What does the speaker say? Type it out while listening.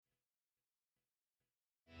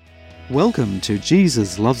Welcome to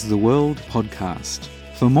Jesus Loves the World podcast.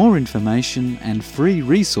 For more information and free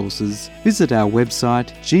resources, visit our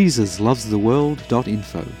website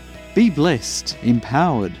jesuslovestheworld.info. Be blessed,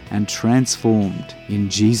 empowered, and transformed in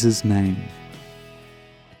Jesus' name.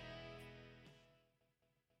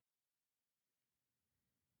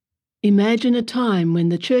 Imagine a time when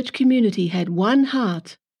the church community had one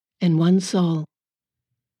heart and one soul.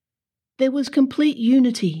 There was complete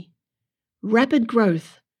unity, rapid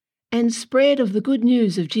growth, and spread of the good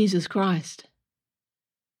news of Jesus Christ.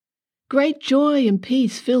 Great joy and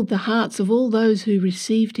peace filled the hearts of all those who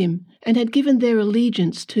received him and had given their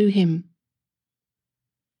allegiance to him.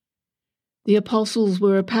 The apostles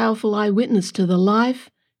were a powerful eyewitness to the life,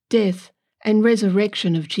 death, and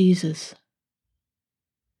resurrection of Jesus.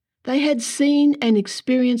 They had seen and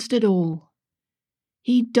experienced it all.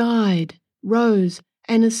 He died, rose,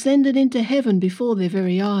 and ascended into heaven before their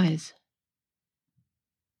very eyes.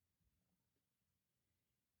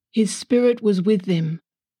 His Spirit was with them,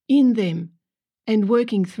 in them, and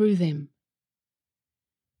working through them.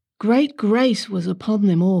 Great grace was upon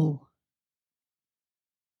them all.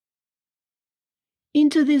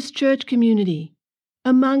 Into this church community,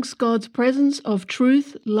 amongst God's presence of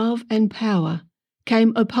truth, love, and power,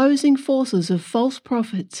 came opposing forces of false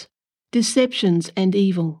prophets, deceptions, and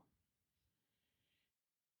evil.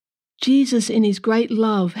 Jesus, in his great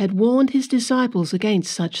love, had warned his disciples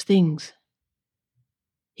against such things.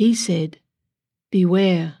 He said,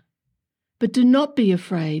 "Beware, but do not be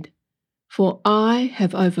afraid, for I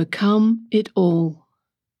have overcome it all."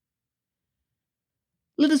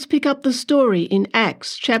 Let us pick up the story in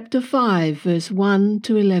Acts chapter 5, verse 1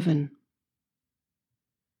 to 11.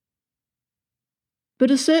 But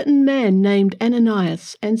a certain man named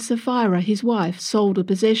Ananias and Sapphira his wife sold a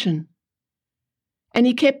possession, and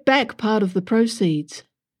he kept back part of the proceeds,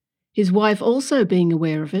 his wife also being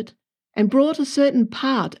aware of it, and brought a certain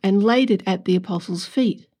part and laid it at the apostles'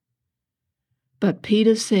 feet. But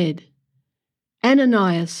Peter said,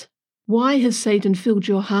 "Ananias, why has Satan filled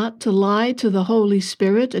your heart to lie to the Holy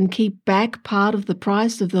Spirit and keep back part of the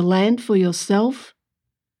price of the land for yourself?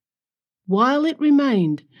 While it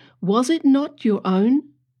remained, was it not your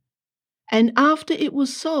own? And after it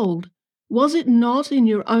was sold, was it not in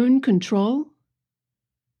your own control?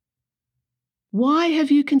 Why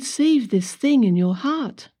have you conceived this thing in your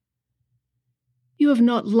heart? You have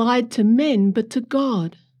not lied to men, but to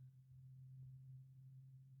God."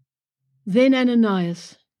 Then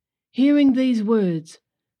Ananias, hearing these words,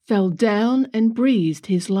 fell down and breathed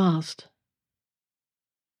his last.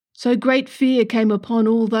 So great fear came upon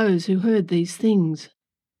all those who heard these things.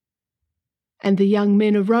 And the young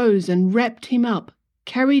men arose and wrapped him up,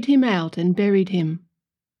 carried him out, and buried him.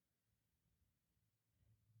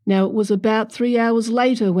 Now it was about 3 hours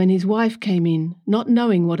later when his wife came in, not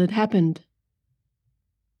knowing what had happened.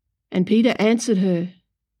 And Peter answered her,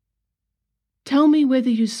 "Tell me whether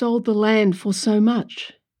you sold the land for so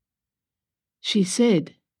much." She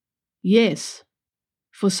said, "Yes,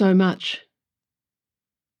 for so much."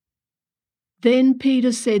 Then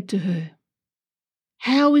Peter said to her,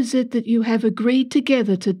 "How is it that you have agreed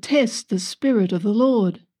together to test the Spirit of the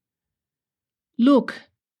Lord? Look,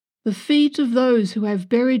 the feet of those who have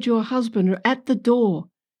buried your husband are at the door,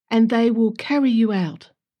 and they will carry you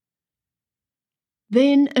out."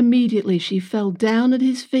 Then immediately she fell down at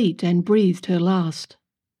his feet and breathed her last.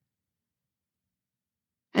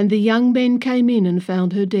 And the young men came in and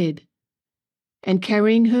found her dead, and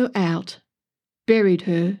carrying her out, buried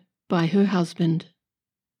her by her husband.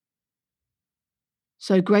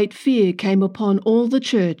 So great fear came upon all the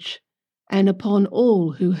church and upon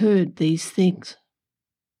all who heard these things.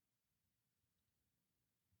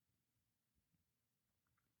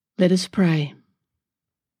 Let us pray.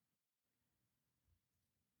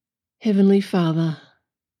 Heavenly Father,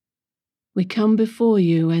 we come before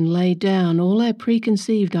you and lay down all our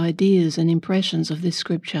preconceived ideas and impressions of this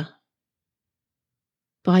scripture.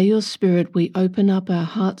 By your Spirit we open up our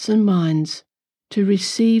hearts and minds to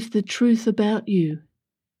receive the truth about you,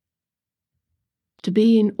 to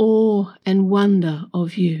be in awe and wonder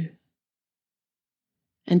of you,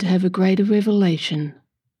 and to have a greater revelation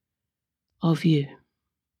of you.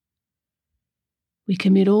 We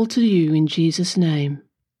commit all to you in Jesus' name.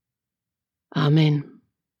 Amen.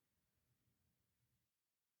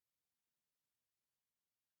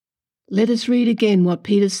 Let us read again what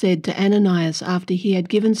Peter said to Ananias after he had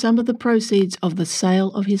given some of the proceeds of the sale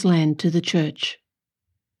of his land to the church.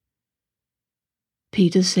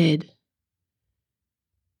 Peter said,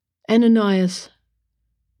 "Ananias,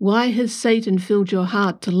 why has Satan filled your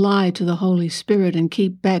heart to lie to the Holy Spirit and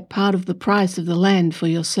keep back part of the price of the land for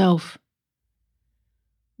yourself?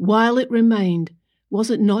 while it remained, was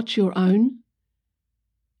it not your own?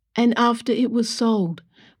 And after it was sold,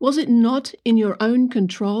 was it not in your own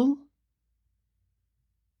control?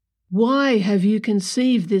 Why have you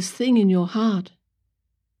conceived this thing in your heart?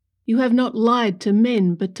 You have not lied to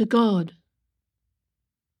men, but to God.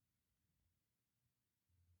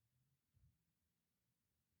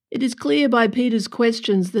 It is clear by Peter's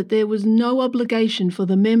questions that there was no obligation for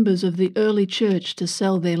the members of the early church to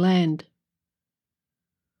sell their land.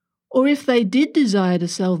 Or if they did desire to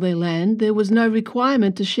sell their land, there was no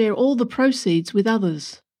requirement to share all the proceeds with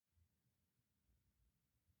others.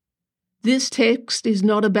 This text is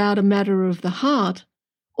not about a matter of the heart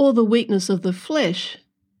or the weakness of the flesh.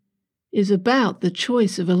 It is about the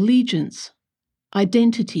choice of allegiance,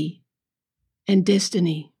 identity, and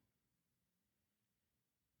destiny.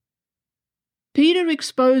 Peter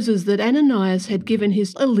exposes that Ananias had given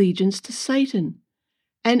his allegiance to Satan,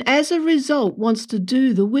 and as a result wants to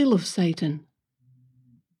do the will of Satan.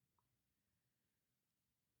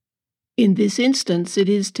 In this instance, it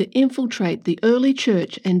is to infiltrate the early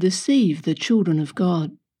church and deceive the children of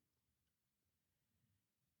God.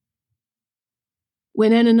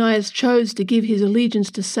 When Ananias chose to give his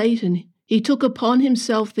allegiance to Satan, he took upon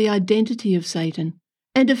himself the identity of Satan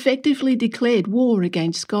and effectively declared war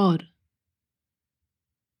against God.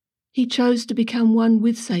 He chose to become one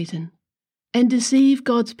with Satan and deceive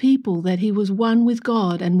God's people that he was one with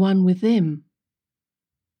God and one with them.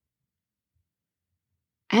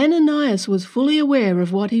 Ananias was fully aware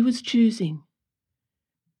of what he was choosing.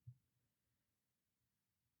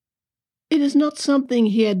 It is not something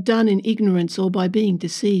he had done in ignorance or by being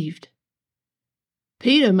deceived.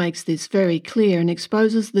 Peter makes this very clear and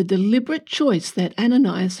exposes the deliberate choice that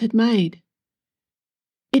Ananias had made.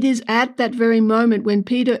 It is at that very moment when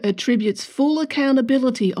Peter attributes full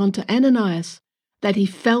accountability onto Ananias that he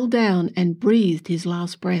fell down and breathed his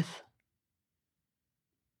last breath.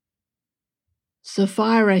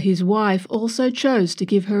 Sapphira, his wife, also chose to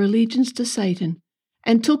give her allegiance to Satan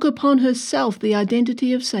and took upon herself the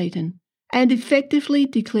identity of Satan and effectively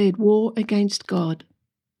declared war against God.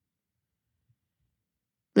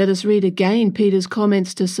 Let us read again Peter's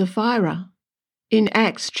comments to Sapphira in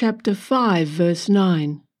Acts chapter 5, verse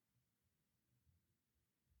 9.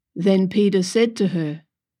 Then Peter said to her,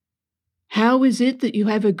 "How is it that you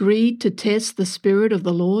have agreed to test the Spirit of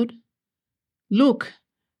the Lord? Look,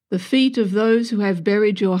 the feet of those who have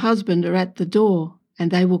buried your husband are at the door,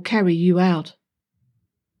 and they will carry you out."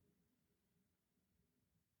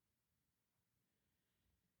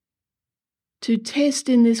 To test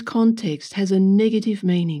in this context has a negative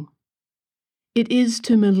meaning. It is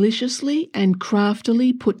to maliciously and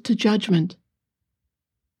craftily put to judgment.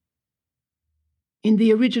 In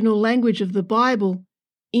the original language of the Bible,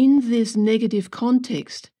 in this negative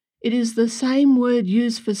context, it is the same word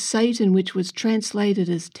used for Satan which was translated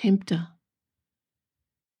as tempter.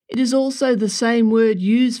 It is also the same word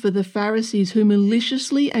used for the Pharisees who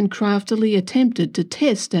maliciously and craftily attempted to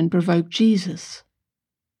test and provoke Jesus.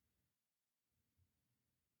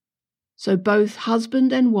 So both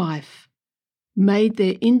husband and wife made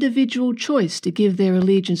their individual choice to give their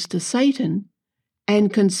allegiance to Satan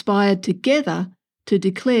and conspired together to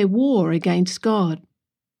declare war against God.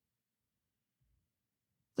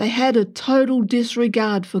 They had a total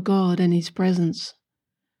disregard for God and His presence.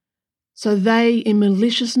 So they, in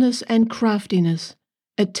maliciousness and craftiness,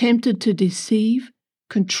 attempted to deceive,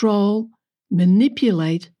 control,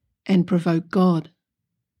 manipulate, and provoke God.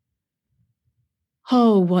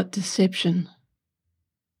 Oh, what deception!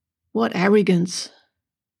 What arrogance!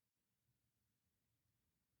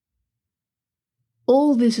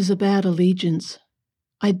 All this is about allegiance,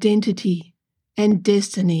 identity, and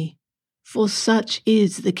destiny, for such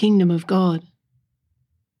is the kingdom of God.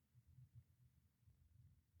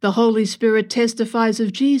 The Holy Spirit testifies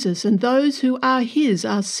of Jesus, and those who are His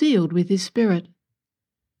are sealed with His Spirit.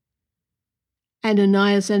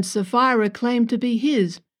 Ananias and Sapphira claimed to be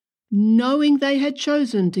His, knowing they had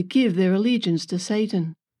chosen to give their allegiance to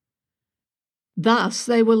Satan. Thus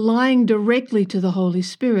they were lying directly to the Holy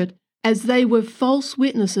Spirit, as they were false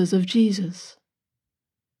witnesses of Jesus.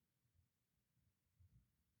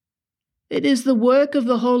 It is the work of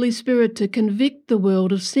the Holy Spirit to convict the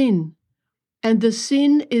world of sin, and the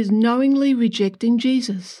sin is knowingly rejecting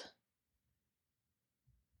Jesus.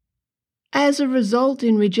 As a result,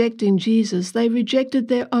 in rejecting Jesus, they rejected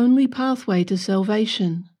their only pathway to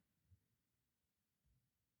salvation.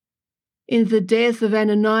 In the death of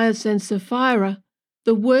Ananias and Sapphira,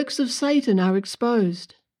 the works of Satan are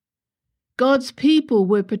exposed. God's people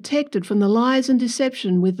were protected from the lies and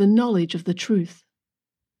deception with the knowledge of the truth.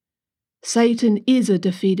 Satan is a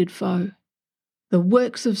defeated foe. The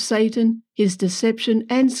works of Satan, his deception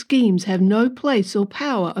and schemes have no place or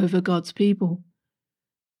power over God's people.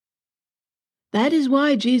 That is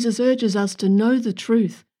why Jesus urges us to know the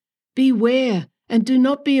truth. Beware and do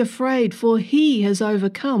not be afraid, for he has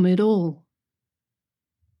overcome it all.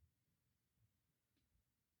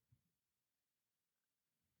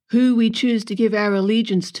 Who we choose to give our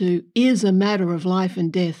allegiance to is a matter of life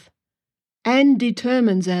and death, and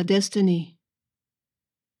determines our destiny.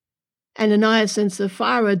 Ananias and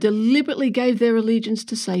Sapphira deliberately gave their allegiance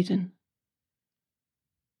to Satan.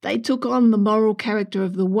 They took on the moral character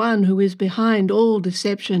of the one who is behind all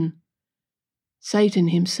deception, Satan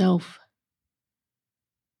himself.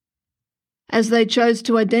 As they chose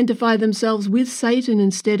to identify themselves with Satan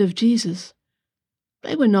instead of Jesus,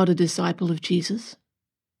 they were not a disciple of Jesus.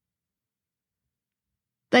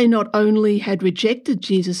 They not only had rejected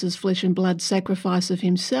Jesus' flesh and blood sacrifice of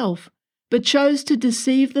himself, but chose to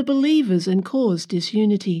deceive the believers and cause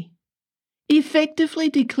disunity, effectively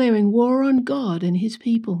declaring war on God and his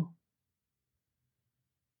people.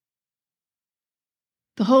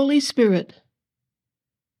 The Holy Spirit,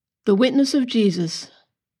 the witness of Jesus,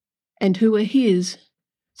 and who are his,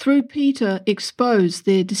 through Peter exposed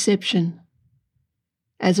their deception.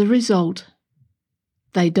 As a result,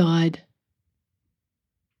 they died.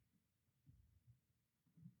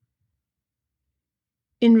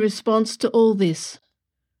 In response to all this,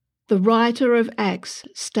 the writer of Acts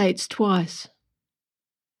states twice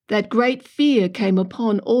that great fear came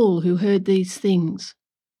upon all who heard these things.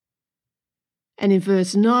 And in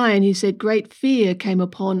verse 9 he said great fear came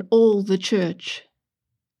upon all the church.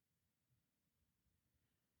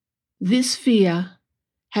 This fear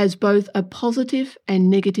has both a positive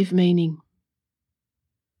and negative meaning.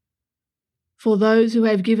 For those who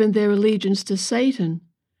have given their allegiance to Satan,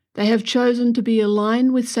 they have chosen to be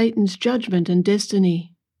aligned with Satan's judgment and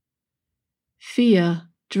destiny. Fear,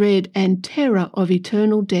 dread, and terror of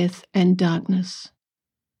eternal death and darkness.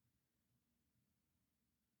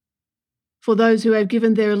 For those who have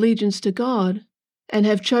given their allegiance to God and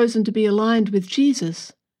have chosen to be aligned with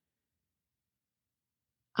Jesus,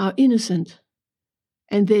 are innocent,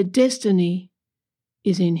 and their destiny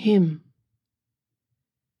is in him.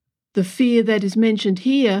 The fear that is mentioned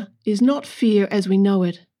here is not fear as we know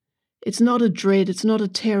it. It's not a dread, it's not a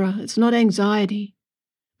terror, it's not anxiety,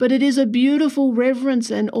 but it is a beautiful reverence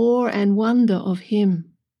and awe and wonder of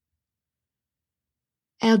him.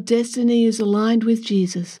 Our destiny is aligned with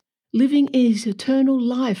Jesus, living in his eternal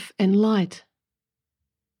life and light.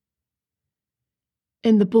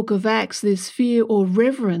 In the book of Acts, this fear or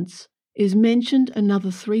reverence is mentioned another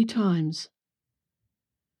 3 times.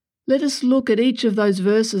 Let us look at each of those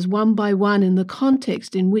verses one by one in the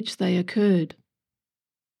context in which they occurred.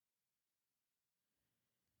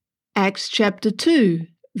 Acts chapter 2,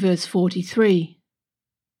 verse 43.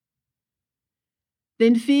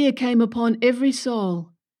 Then fear came upon every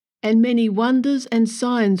soul, and many wonders and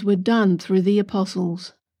signs were done through the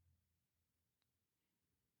apostles.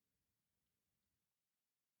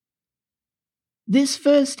 This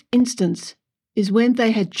first instance is when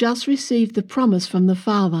they had just received the promise from the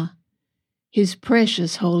Father, his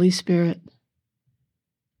precious Holy Spirit.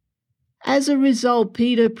 As a result,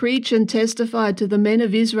 Peter preached and testified to the men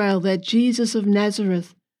of Israel that Jesus of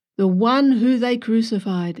Nazareth, the one who they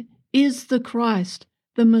crucified, is the Christ,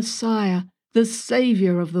 the Messiah, the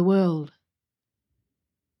Saviour of the world.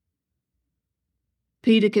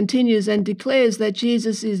 Peter continues and declares that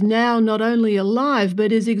Jesus is now not only alive,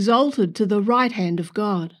 but is exalted to the right hand of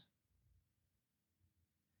God.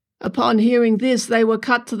 Upon hearing this, they were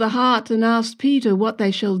cut to the heart and asked Peter what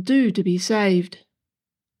they shall do to be saved.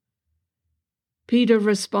 Peter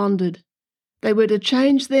responded, they were to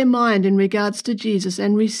change their mind in regards to Jesus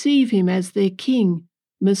and receive him as their King,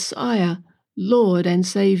 Messiah, Lord and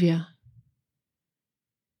Saviour.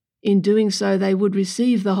 In doing so, they would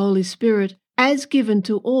receive the Holy Spirit as given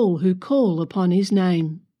to all who call upon his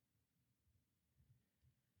name.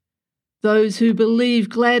 Those who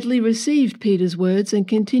believed gladly received Peter's words and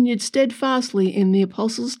continued steadfastly in the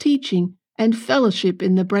apostles' teaching and fellowship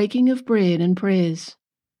in the breaking of bread and prayers.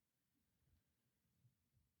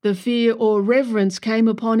 The fear or reverence came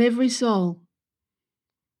upon every soul.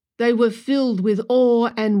 They were filled with awe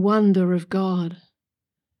and wonder of God.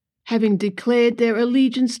 Having declared their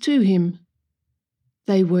allegiance to him,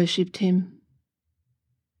 they worshipped him.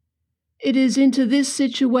 It is into this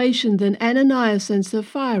situation that Ananias and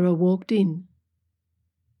Sapphira walked in.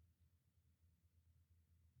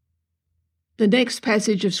 The next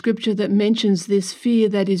passage of Scripture that mentions this fear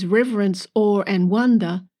that is reverence, awe, and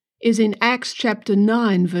wonder is in Acts chapter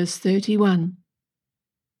 9, verse 31.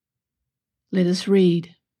 Let us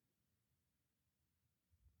read.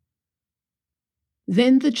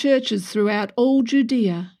 Then the churches throughout all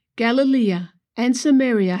Judea, Galilee, and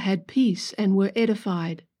Samaria had peace and were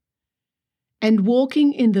edified. And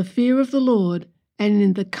walking in the fear of the Lord and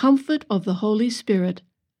in the comfort of the Holy Spirit,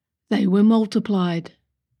 they were multiplied.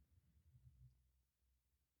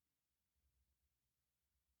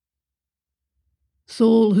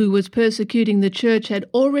 Saul, who was persecuting the church, had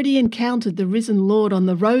already encountered the risen Lord on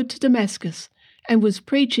the road to Damascus and was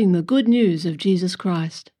preaching the good news of Jesus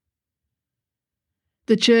Christ.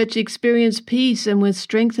 The church experienced peace and was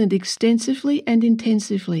strengthened extensively and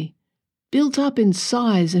intensively, built up in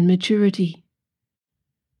size and maturity.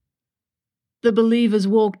 The believers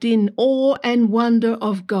walked in awe and wonder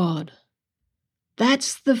of God.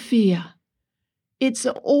 That's the fear. It's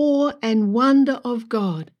awe and wonder of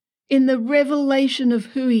God in the revelation of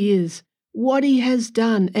who He is, what He has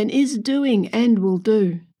done and is doing and will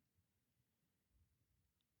do.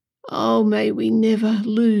 Oh, may we never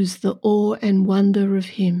lose the awe and wonder of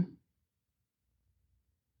Him.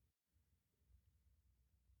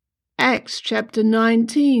 Acts chapter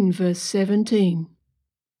 19, verse 17.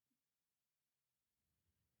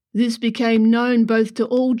 This became known both to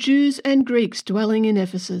all Jews and Greeks dwelling in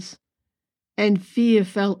Ephesus, and fear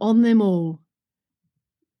fell on them all.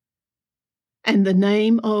 And the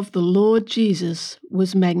name of the Lord Jesus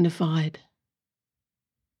was magnified.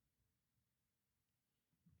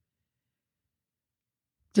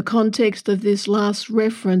 The context of this last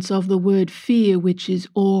reference of the word fear, which is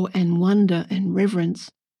awe and wonder and reverence,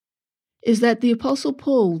 is that the Apostle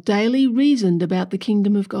Paul daily reasoned about the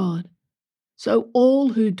kingdom of God. So all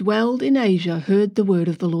who dwelled in Asia heard the word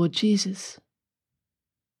of the Lord Jesus.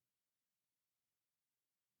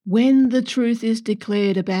 When the truth is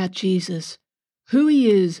declared about Jesus, who He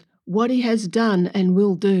is, what He has done and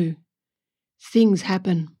will do, things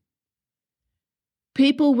happen.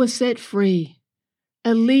 People were set free.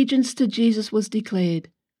 Allegiance to Jesus was declared.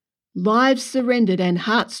 Lives surrendered and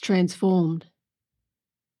hearts transformed.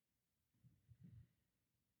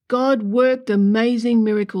 God worked amazing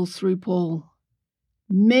miracles through Paul.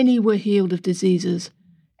 Many were healed of diseases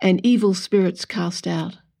and evil spirits cast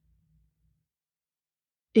out.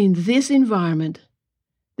 In this environment,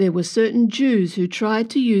 there were certain Jews who tried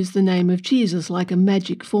to use the name of Jesus like a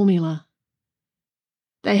magic formula.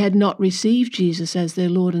 They had not received Jesus as their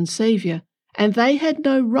Lord and Saviour, and they had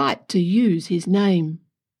no right to use His name.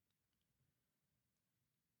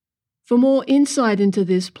 For more insight into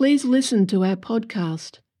this, please listen to our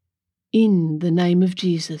podcast, In the Name of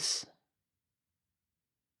Jesus.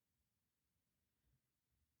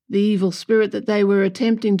 The evil spirit that they were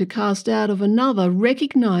attempting to cast out of another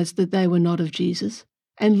recognized that they were not of Jesus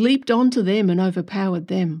and leaped onto them and overpowered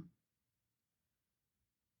them.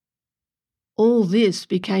 All this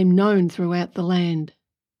became known throughout the land.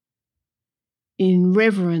 In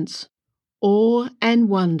reverence, awe, and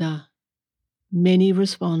wonder, many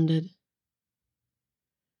responded.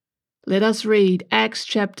 Let us read Acts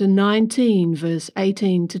chapter 19, verse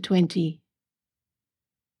 18 to 20.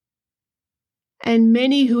 And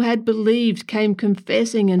many who had believed came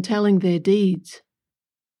confessing and telling their deeds.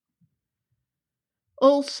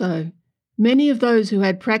 Also, many of those who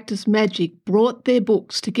had practiced magic brought their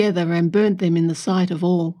books together and burnt them in the sight of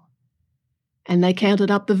all. And they counted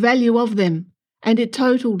up the value of them, and it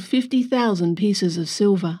totaled 50,000 pieces of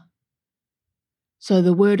silver. So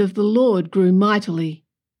the word of the Lord grew mightily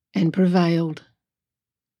and prevailed.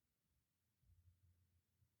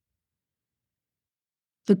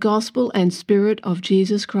 The gospel and spirit of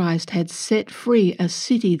Jesus Christ had set free a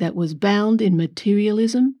city that was bound in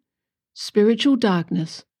materialism, spiritual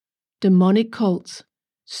darkness, demonic cults,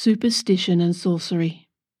 superstition and sorcery.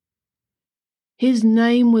 His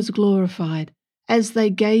name was glorified as they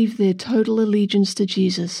gave their total allegiance to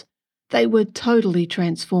Jesus. They were totally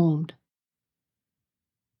transformed.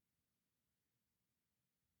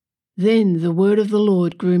 Then the word of the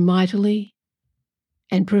Lord grew mightily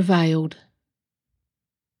and prevailed.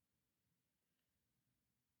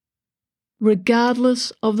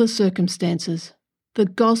 Regardless of the circumstances, the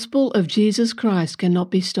gospel of Jesus Christ cannot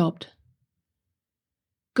be stopped.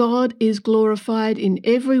 God is glorified in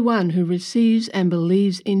everyone who receives and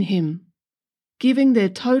believes in Him, giving their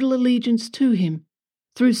total allegiance to Him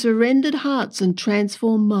through surrendered hearts and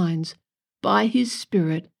transformed minds. By His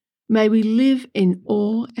Spirit, may we live in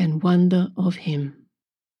awe and wonder of Him.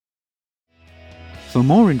 For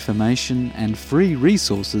more information and free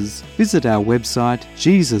resources, visit our website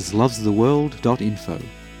jesuslovestheworld.info.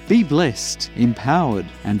 Be blessed, empowered,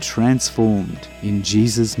 and transformed in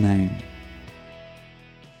Jesus' name.